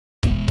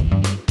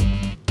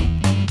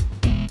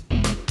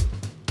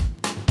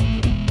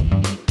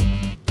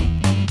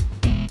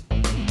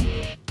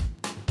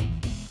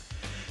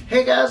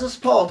Hey guys, this is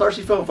Paul with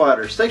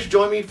rcFoamFighters. Thanks for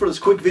joining me for this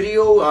quick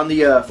video on the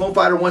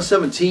Foamfighter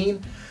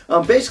 117.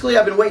 Basically,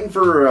 I've been waiting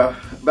for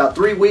about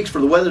 3 weeks for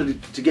the weather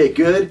to get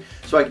good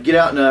so I could get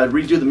out and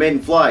redo the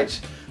maiden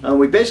flights.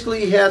 We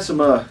basically had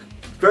some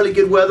fairly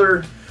good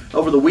weather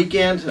over the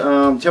weekend.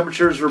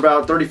 Temperatures were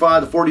about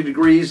 35 to 40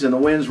 degrees and the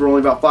winds were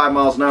only about 5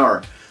 miles an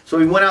hour. So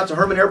we went out to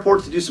Herman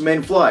Airport to do some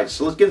maiden flights.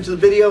 So let's get into the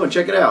video and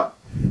check it out.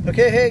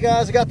 Okay, hey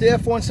guys, I got the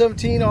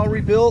F-117 all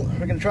rebuilt.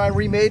 We're going to try and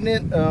remaiden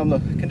it. The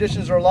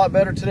conditions are a lot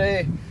better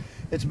today.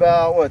 It's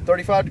about, what,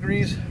 35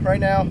 degrees right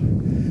now.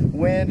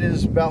 Wind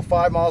is about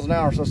 5 miles an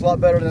hour, so it's a lot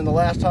better than the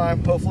last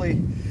time.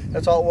 Hopefully,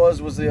 that's all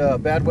it was the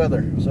bad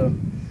weather. So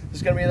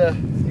this is going to be the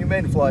new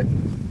maiden flight.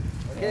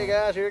 Okay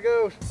guys, here it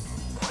goes.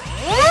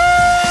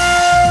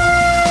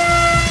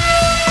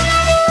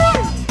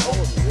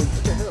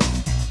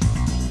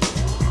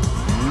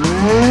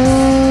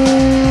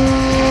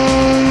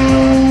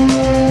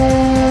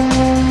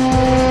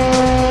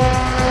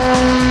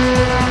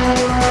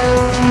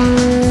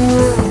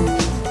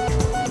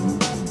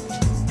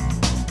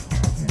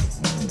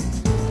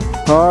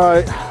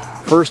 Alright,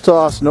 first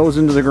toss, nose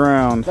into the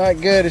ground. Not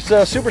good. It's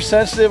super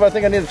sensitive. I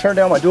think I need to turn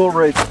down my dual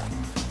rate.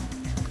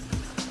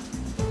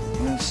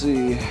 Let's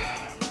see.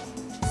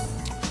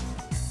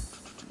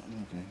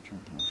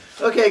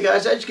 Okay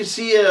guys, as you can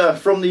see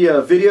from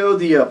the video,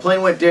 the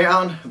plane went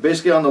down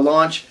basically on the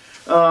launch.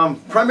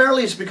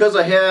 Primarily it's because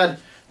I had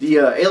the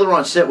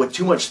aileron set with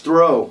too much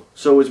throw.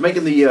 So it was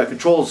making the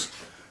controls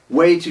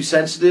way too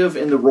sensitive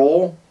in the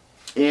roll.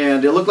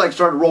 And it looked like it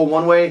started to roll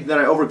one way, then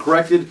I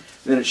overcorrected, and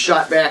then it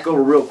shot back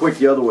over real quick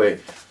the other way.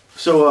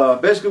 So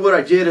basically what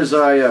I did is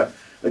I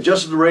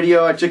adjusted the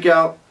radio. I took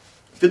out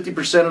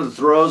 50% of the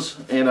throws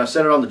and I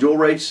set it on the dual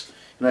rates,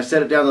 and I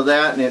set it down to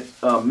that, and it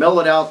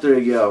mellowed out the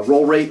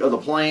roll rate of the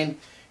plane,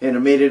 and it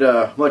made it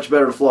much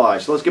better to fly.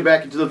 So let's get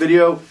back into the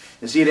video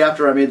and see it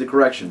after I made the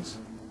corrections.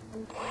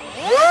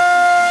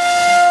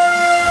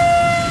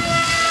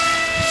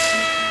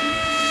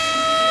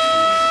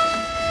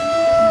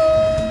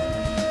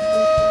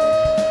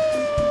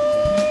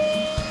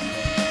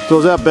 So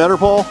is that better,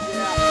 Paul? Yeah. It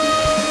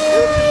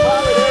was just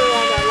probably there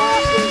on that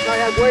last one. I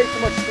had way too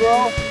much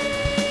throw.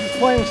 This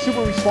plane was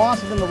super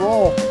responsive in the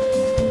roll.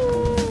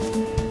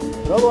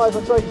 But otherwise,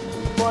 looks like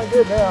it's flying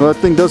good now. Well,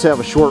 that thing does have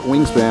a short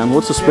wingspan.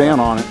 What's the span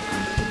on it?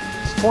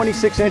 It's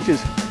 26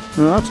 inches.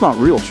 No, that's not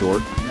real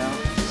short. No.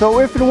 So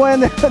if and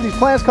when these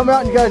plans come out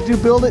and you guys do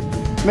build it,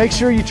 make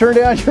sure you turn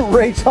down your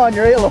rates on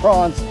your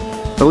ailerons.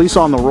 At least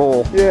on the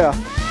roll. Yeah.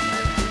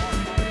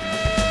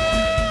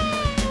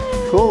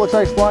 Cool, looks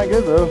like it's flying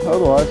good though,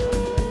 otherwise.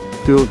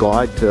 Do a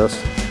glide test.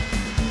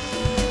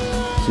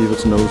 See if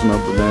it's nosing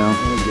up or down.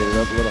 Let me get it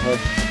up a little high.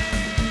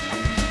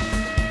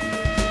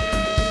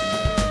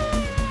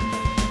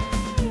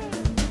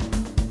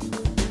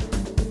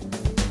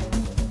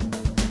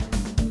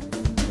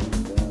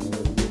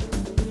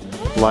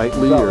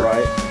 Lightly or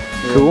right.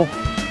 Cool.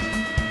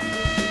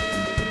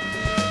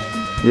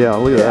 Yeah,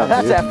 look at that.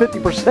 That's dude. at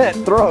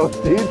 50% throw,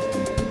 dude.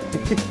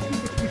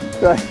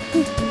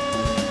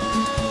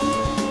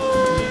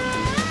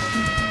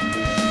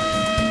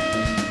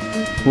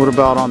 What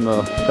about on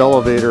the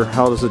elevator?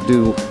 How does it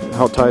do?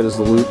 How tight is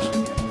the loops?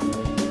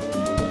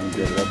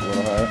 Get it up a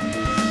little higher.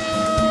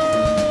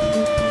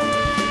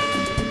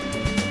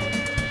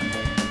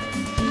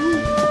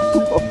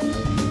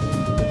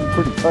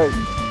 Pretty tight.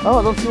 Oh,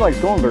 it doesn't seem like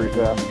it's going very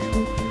fast.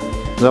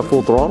 Is that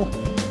full throttle?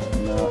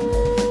 No.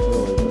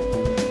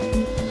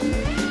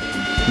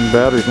 The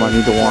batteries might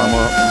need to warm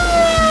up.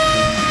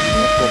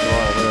 That's full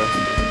throttle there.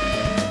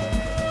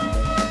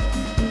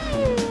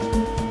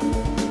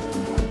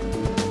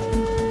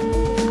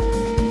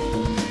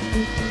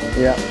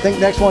 Yeah, I think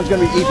next one's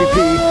going to be EPP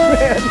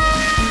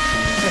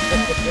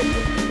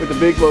with the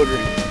big motor.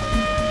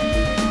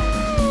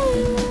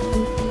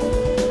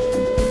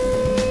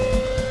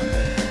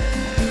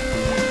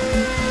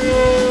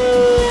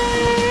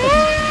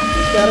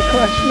 It's got a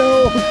crunch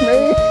nose,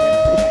 man.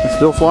 It's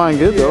still flying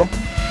good though.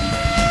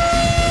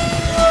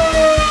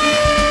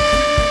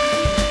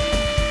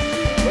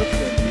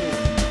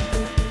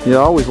 Yeah, I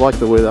always like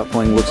the way that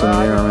plane looks in the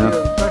air, man.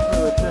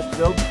 Especially with this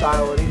build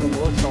style, it even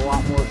looks a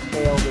lot more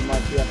scaled than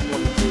like the F-117.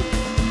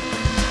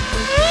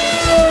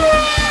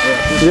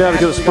 Yeah,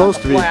 because it's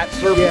supposed to be. Flat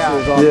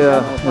surfaces on Yeah,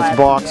 the it's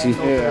boxy.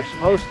 Yeah. They're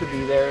supposed to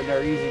be there and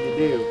they're easy to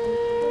do.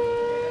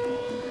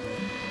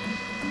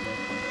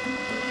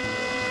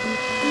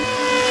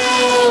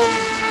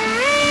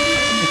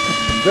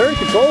 Very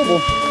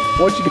controllable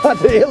once you got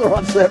the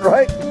aileron set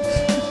right.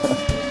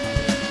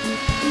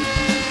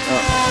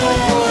 I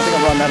think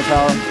I'm running out of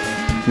power.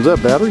 Is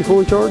that battery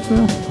fully charged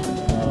now?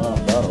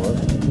 About it.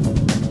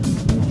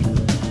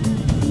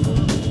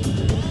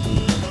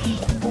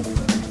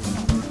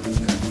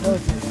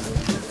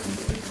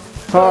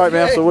 All right,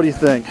 man. So what do you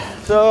think?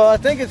 So I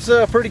think it's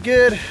pretty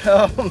good.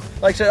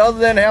 Like I said, other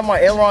than having my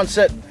aileron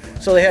set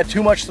so they had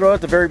too much throw at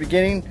the very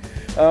beginning,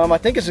 I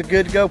think it's a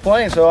good to go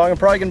plane. So I'm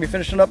probably going to be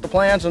finishing up the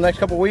plans in the next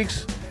couple of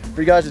weeks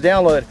for you guys to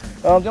download.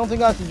 The only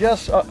thing I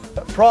suggest,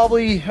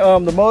 probably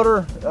the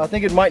motor, I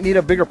think it might need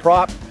a bigger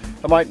prop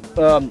I might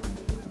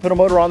put a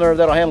motor on there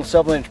that'll handle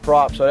 7-inch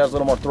prop, so it has a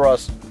little more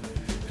thrust.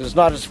 Because it's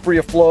not as free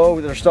of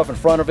flow, there's stuff in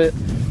front of it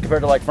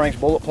compared to like Frank's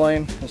bullet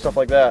plane and stuff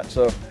like that.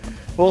 So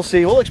we'll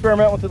see. We'll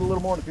experiment with it a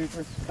little more in the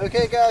future.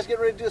 Okay guys,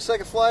 getting ready to do a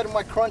second flight of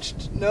my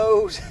crunched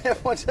nose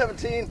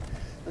F-117.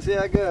 Let's see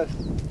how it goes.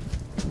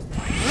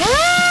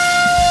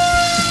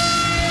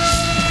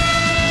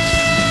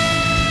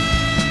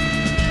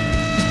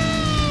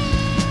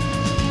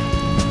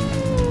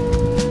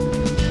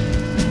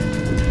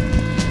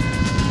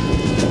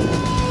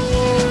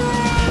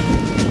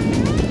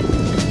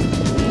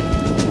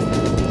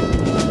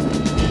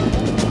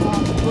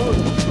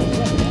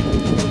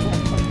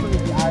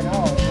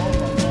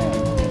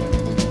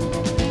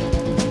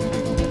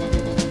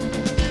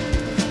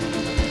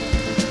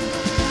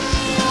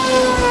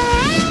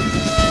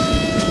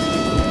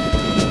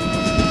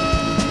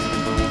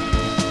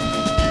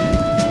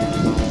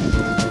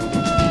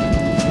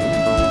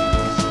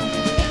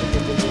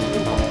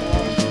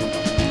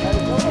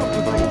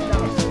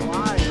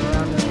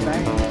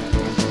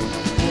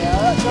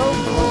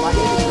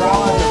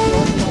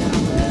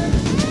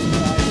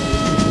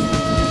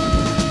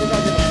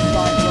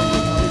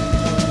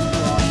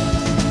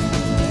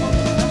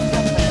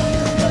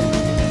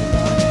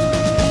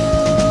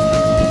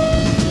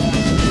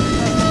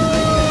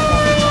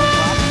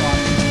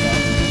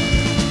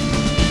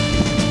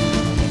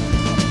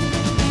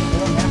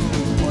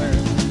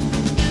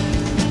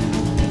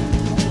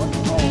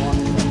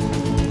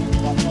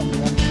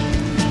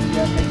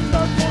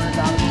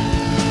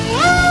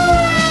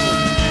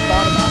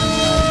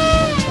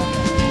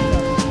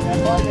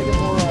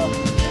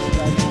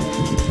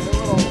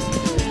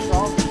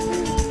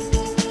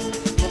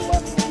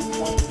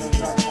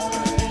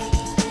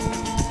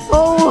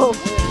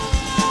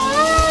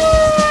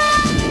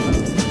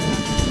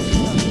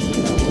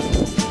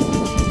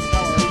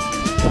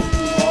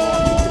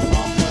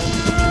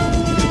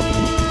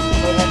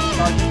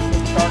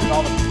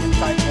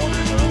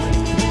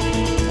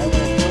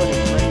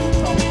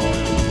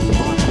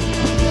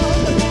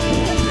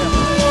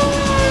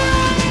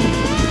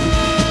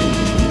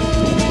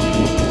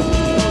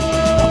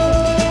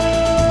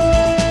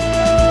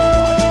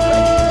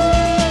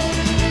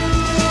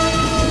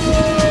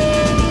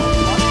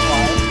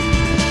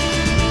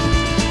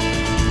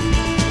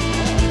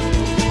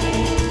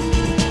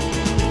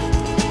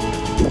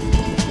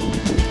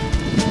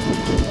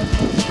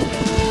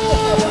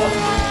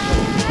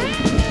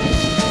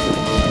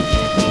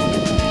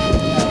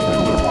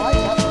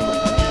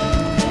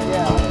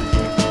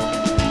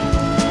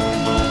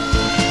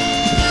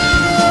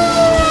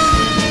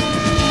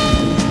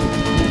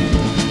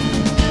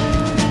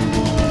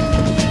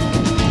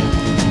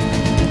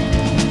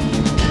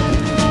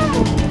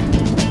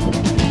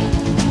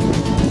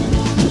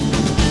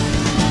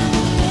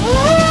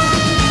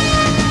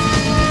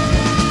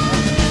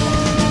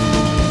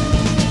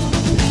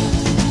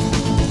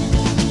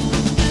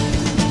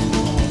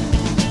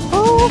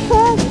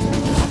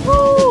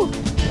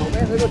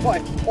 They look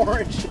like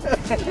orange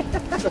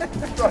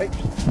stripes.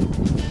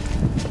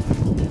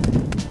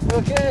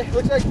 Okay,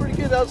 looks like pretty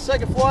good. That was the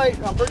second flight.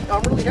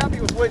 I'm really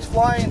happy with the way it's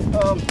flying.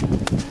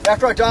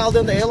 After I dialed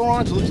in the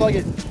ailerons, it looks like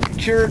it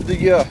cured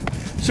the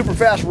super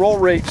fast roll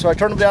rate. So I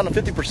turned them down to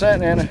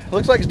 50%, and it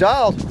looks like it's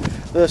dialed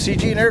the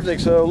CG and everything.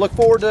 So look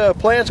forward to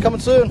plans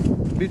coming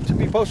soon to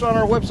be posted on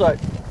our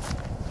website.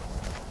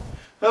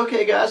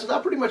 Okay guys, so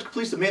that pretty much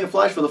completes the maiden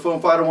flash for the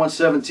FoamFighter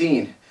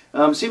 117.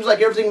 Seems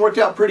like everything worked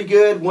out pretty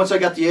good. Once I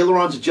got the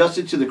ailerons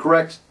adjusted to the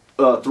correct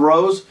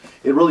throws,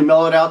 it really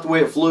mellowed out the way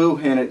it flew,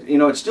 and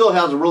it still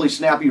has a really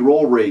snappy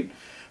roll rate.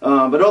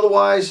 But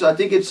otherwise, I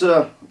think it's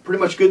pretty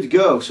much good to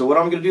go. So what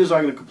I'm going to do is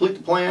I'm going to complete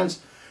the plans,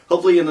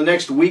 hopefully in the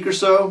next week or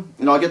so,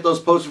 and I'll get those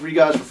posted for you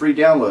guys for free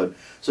download.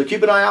 So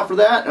keep an eye out for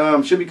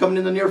that. Should be coming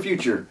in the near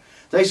future.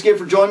 Thanks again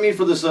for joining me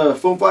for this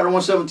FoamFighter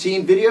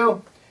 117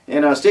 video,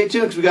 and stay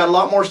tuned because we got a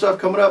lot more stuff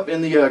coming up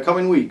in the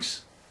coming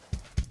weeks.